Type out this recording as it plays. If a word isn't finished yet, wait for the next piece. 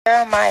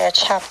Jeremiah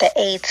chapter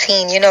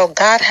 18,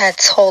 God had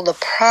told the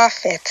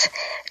prophet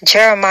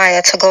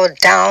Jeremiah to go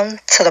down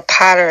to the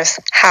potter's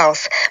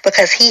house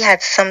because he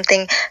had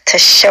something to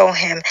show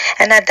him.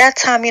 And at that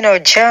time,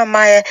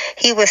 Jeremiah,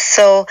 he was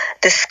so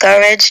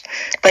discouraged,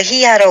 but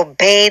he had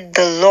obeyed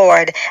the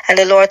Lord. And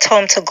the Lord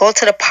told him to go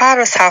to the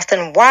potter's house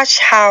and watch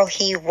how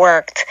he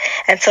worked.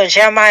 And so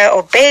Jeremiah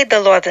obeyed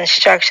the Lord's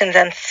instructions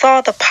and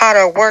saw the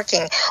potter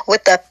working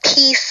with a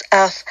piece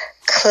of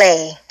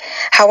clay.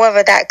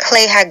 However, that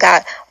clay had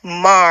got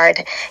marred,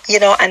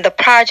 and the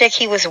project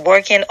he was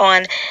working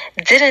on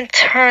didn't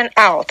turn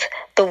out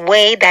the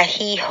way that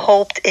he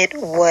hoped it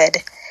would.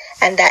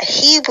 And that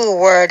Hebrew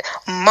word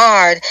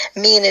marred,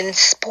 meaning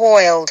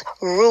spoiled,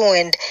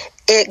 ruined,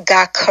 it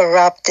got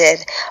corrupted.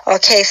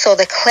 Okay, so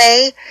the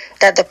clay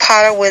that the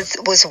potter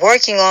was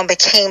working on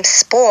became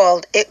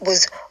spoiled. It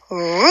was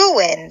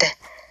ruined.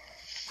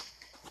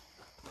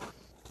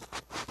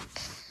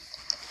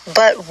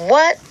 But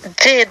what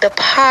did the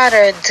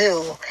potter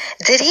do?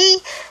 Did he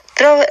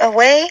throw it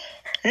away?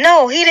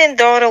 No, he didn't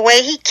throw it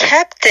away. He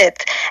kept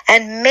it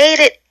and made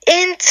it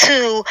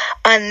into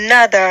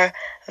another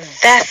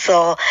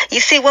vessel. You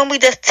see, when we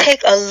just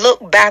take a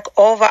look back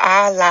over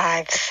our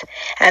lives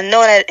and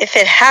know that if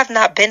it had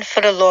not been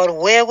for the Lord,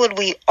 where would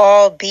we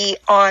all be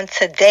on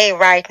today,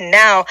 right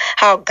now?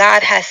 How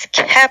God has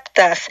kept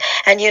us.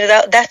 And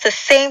that's the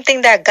same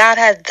thing that God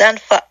has done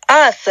for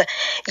us.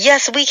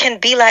 Yes, we can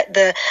be like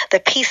the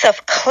piece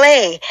of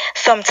clay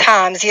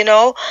sometimes,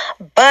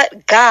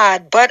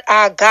 but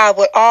our God,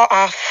 with all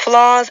our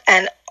flaws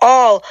and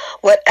all,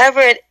 whatever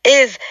it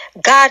is,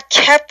 God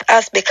kept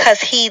us because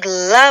he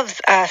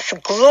loves us.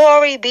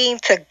 Glory be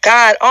to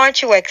God.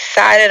 Aren't you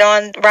excited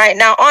right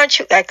now? Aren't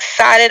you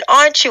excited?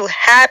 Aren't you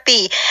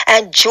happy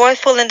and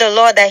joyful in the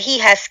Lord that he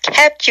has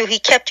kept you? He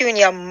kept you in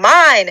your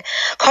mind.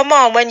 Come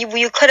on, when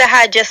you could have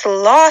had just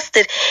lost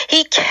it.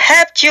 He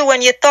kept you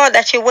when you thought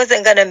that you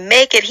wasn't going to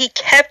make it. He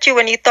kept you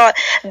when you thought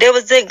there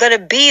wasn't going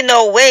to be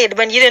no way.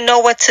 When you didn't know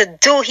what to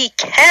do, he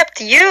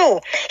kept you.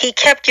 He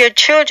kept your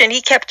children.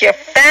 He kept your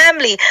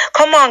family.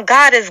 Come on,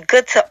 God is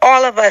good to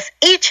all of us,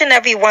 each and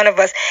every one of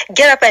us.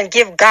 Get up and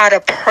give God a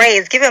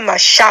praise. Give him a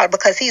shout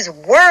because he's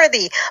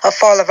worthy of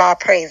all of our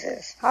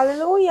praises.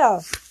 Hallelujah.